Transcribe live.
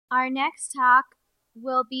Our next talk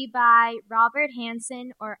will be by Robert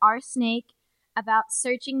Hansen, or Rsnake, about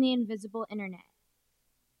searching the invisible internet.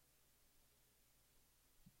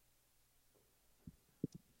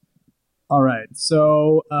 All right,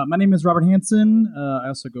 so my name is Robert Hansen. I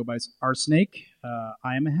also go by Rsnake.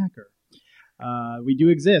 I am a hacker. We do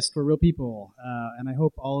exist. We're real people, and I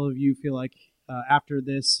hope all of you feel like after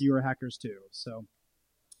this you are hackers too.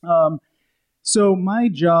 So my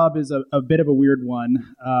job is a bit of a weird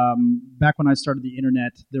one. Back when I started the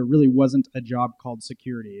internet, there really wasn't a job called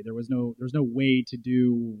security. There was no way to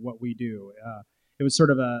do what we do. It was sort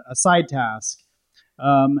of a side task.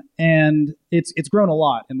 And it's grown a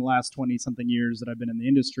lot in the last 20-something years that I've been in the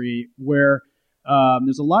industry, where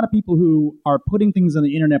there's a lot of people who are putting things on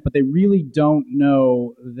the internet, but they really don't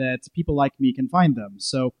know that people like me can find them.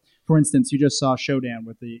 So, for instance, you just saw Showdown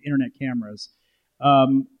with the internet cameras.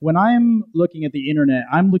 When I'm looking at the internet,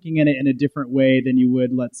 I'm looking at it in a different way than you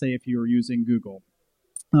would, let's say, if you were using Google.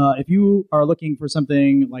 If you are looking for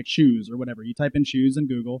something like shoes or whatever, you type in shoes in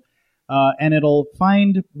Google, and it'll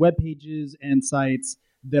find web pages and sites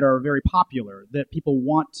that are very popular, that people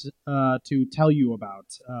want to tell you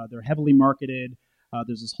about. They're heavily marketed.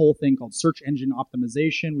 There's this whole thing called search engine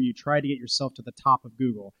optimization, where you try to get yourself to the top of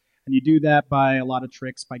Google. And you do that by a lot of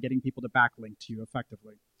tricks, by getting people to backlink to you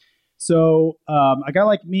effectively. So a guy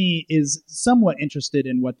like me is somewhat interested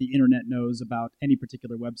in what the internet knows about any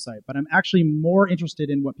particular website, but I'm actually more interested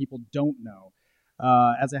in what people don't know.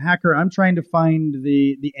 As a hacker, I'm trying to find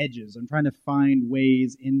the edges. I'm trying to find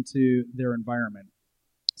ways into their environment.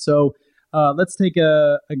 So let's take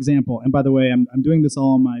an example. And by the way, I'm doing this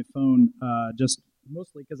all on my phone, just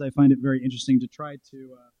mostly because I find it very interesting to try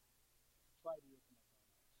to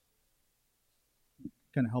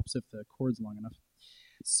kind of helps if the cord's long enough.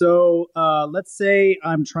 So let's say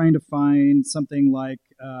I'm trying to find something like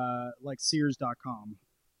Sears.com.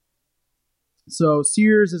 So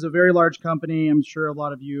Sears is a very large company. I'm sure a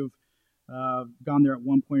lot of you have gone there at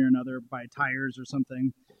one point or another, buy tires or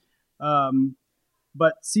something.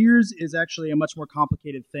 But Sears is actually a much more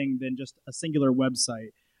complicated thing than just a singular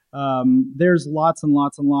website. There's lots and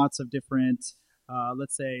lots and lots of different,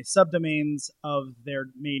 let's say, subdomains of their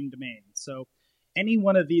main domain. So any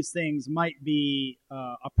one of these things might be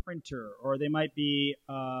a printer, or they might be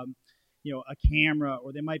a camera,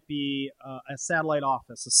 or they might be a satellite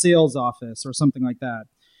office, a sales office, or something like that.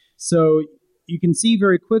 So you can see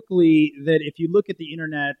very quickly that if you look at the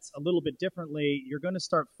internet a little bit differently, you're going to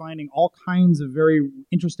start finding all kinds of very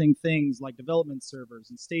interesting things like development servers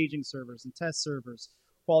and staging servers and test servers,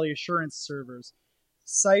 quality assurance servers,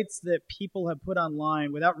 sites that people have put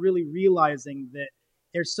online without really realizing that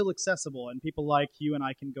they're still accessible, and people like you and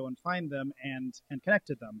I can go and find them and connect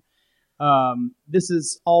to them. This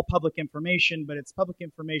is all public information, but it's public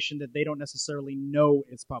information that they don't necessarily know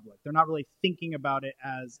is public. They're not really thinking about it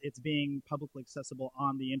as it's being publicly accessible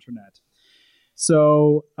on the internet.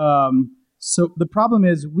 So the problem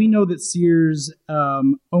is, we know that Sears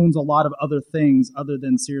owns a lot of other things other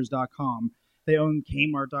than Sears.com. They own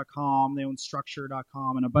Kmart.com, they own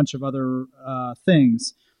Structure.com, and a bunch of other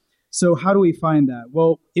things. So how do we find that?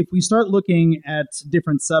 Well, if we start looking at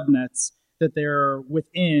different subnets that they're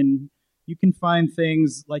within, you can find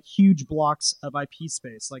things like huge blocks of IP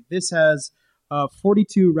space. Like this has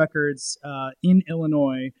 42 records in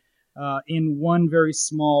Illinois in one very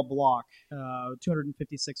small block,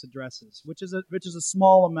 256 addresses, which is a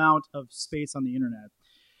small amount of space on the internet.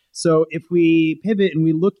 So if we pivot and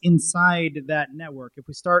we look inside that network, if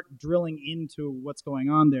we start drilling into what's going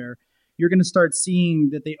on there, you're going to start seeing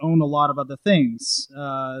that they own a lot of other things.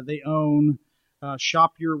 They own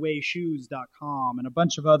shopyourwayshoes.com and a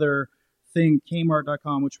bunch of other things,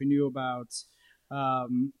 Kmart.com, which we knew about,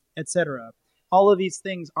 etc. All of these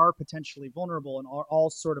things are potentially vulnerable and are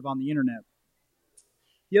all sort of on the internet.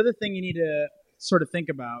 The other thing you need to sort of think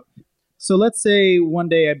about, so let's say one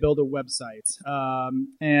day I build a website,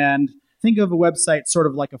 and think of a website sort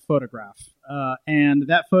of like a photograph. And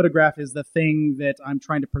that photograph is the thing that I'm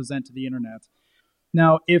trying to present to the internet.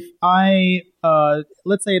 Now, if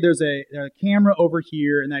let's say there's a camera over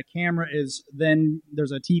here, and that camera then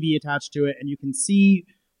there's a TV attached to it, and you can see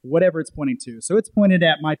whatever it's pointing to. So it's pointed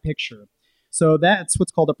at my picture. So that's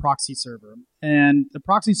what's called a proxy server. And the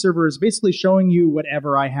proxy server is basically showing you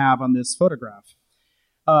whatever I have on this photograph.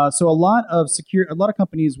 So a lot of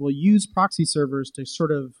companies will use proxy servers to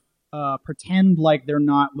sort of pretend like they're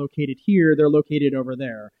not located here, they're located over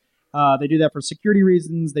there. They do that for security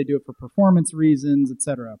reasons, they do it for performance reasons,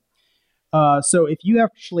 etc. So if you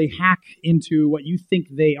actually hack into what you think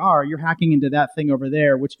they are, you're hacking into that thing over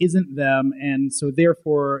there, which isn't them, and so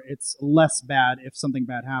therefore it's less bad if something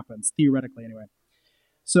bad happens, theoretically anyway.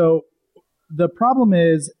 So the problem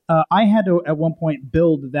is, I had to at one point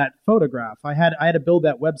build that photograph. I had to build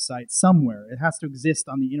that website somewhere. It has to exist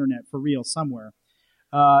on the internet for real somewhere.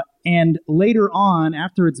 And later on,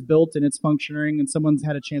 after it's built and it's functioning and someone's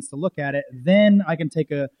had a chance to look at it, then I can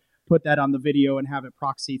put that on the video and have it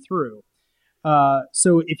proxy through.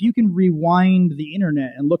 So if you can rewind the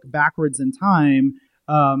internet and look backwards in time,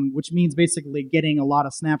 which means basically getting a lot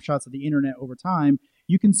of snapshots of the internet over time,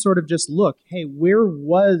 you can sort of just look, hey,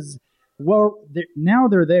 now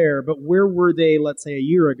they're there, but where were they, let's say, a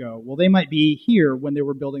year ago? Well, they might be here when they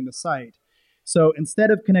were building the site. So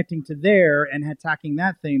instead of connecting to there and attacking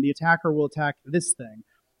that thing, the attacker will attack this thing.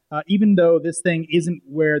 Even though this thing isn't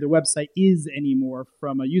where the website is anymore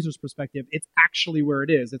from a user's perspective, it's actually where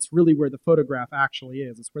it is. It's really where the photograph actually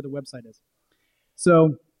is. It's where the website is.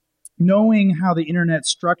 So knowing how the internet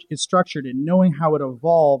is structured and knowing how it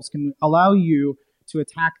evolves can allow you to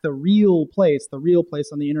attack the real place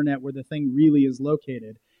on the internet where the thing really is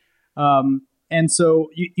located. And so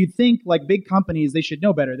you'd think, like, big companies, they should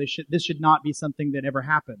know better. This should not be something that ever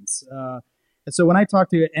happens. And so when I talk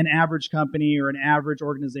to an average company or an average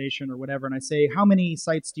organization or whatever, and I say, how many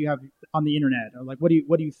sites do you have on the internet? Or like, what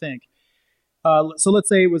do you think? So let's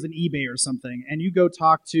say it was an eBay or something, and you go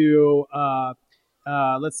talk to,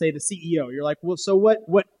 let's say, the CEO. You're like, well, so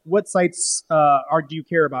what sites do you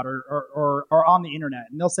care about or are on the internet?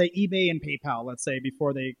 And they'll say eBay and PayPal, let's say,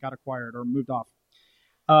 before they got acquired or moved off.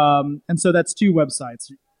 And so that's 2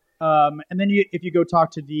 websites. And then if you go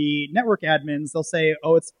talk to the network admins, they'll say,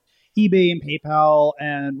 oh, it's eBay and PayPal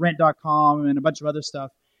and rent.com and a bunch of other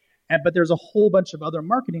stuff. But there's a whole bunch of other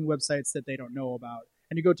marketing websites that they don't know about.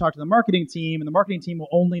 And you go talk to the marketing team, and the marketing team will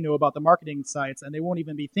only know about the marketing sites, and they won't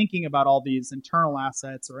even be thinking about all these internal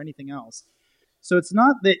assets or anything else. So it's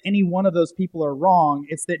not that any one of those people are wrong.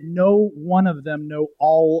 It's that no one of them know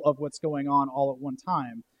all of what's going on all at one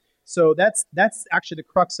time. So that's actually the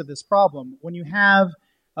crux of this problem. When you have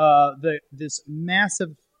this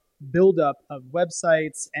massive buildup of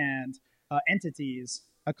websites and entities,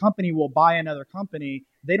 a company will buy another company.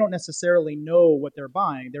 They don't necessarily know what they're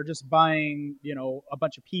buying. They're just buying, a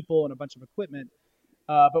bunch of people and a bunch of equipment.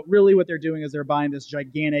 But really what they're doing is they're buying this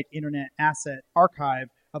gigantic internet asset archive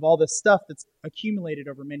of all this stuff that's accumulated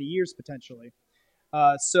over many years potentially.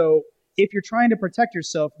 So if you're trying to protect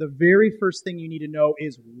yourself, the very first thing you need to know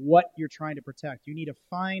is what you're trying to protect. You need to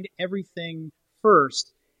find everything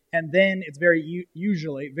first, and then it's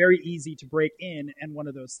usually very easy to break in one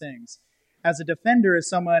of those things. As a defender, as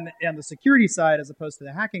someone on the security side as opposed to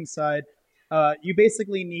the hacking side, you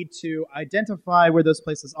basically need to identify where those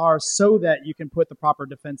places are so that you can put the proper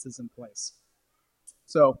defenses in place.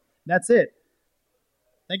 So that's it.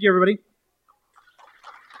 Thank you, everybody.